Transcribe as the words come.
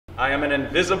I am an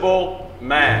invisible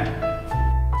man.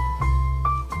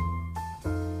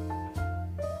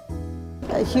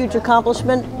 A huge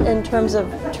accomplishment in terms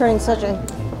of turning such a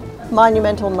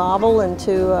monumental novel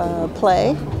into a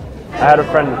play. I had a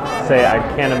friend say I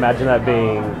can't imagine that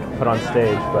being put on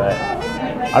stage, but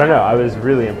I don't know, I was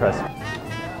really impressed.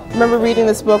 I remember reading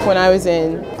this book when I was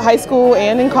in high school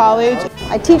and in college.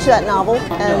 I teach that novel,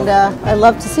 and I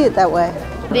love to see it that way.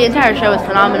 The entire show was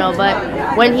phenomenal,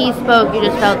 but when he spoke, you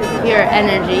just felt pure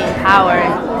energy and power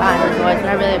behind his voice, and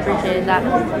I really appreciated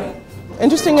that.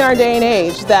 Interesting in our day and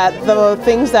age that the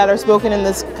things that are spoken in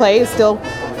this play still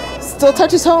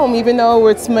touches home, even though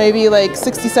it's maybe like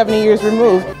 60, 70 years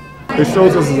removed. It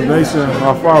shows us as a nation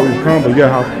how far we've come, but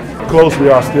yet how close we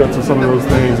are still to some of those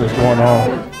things that's going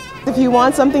on. If you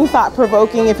want something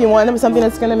thought-provoking, if you want something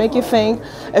that's going to make you think,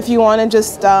 if you want to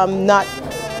just not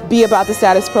be about the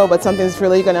status quo, but something that's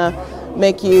really going to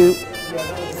make you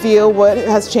feel what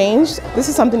has changed, this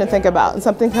is something to think about and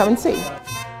something to come and see.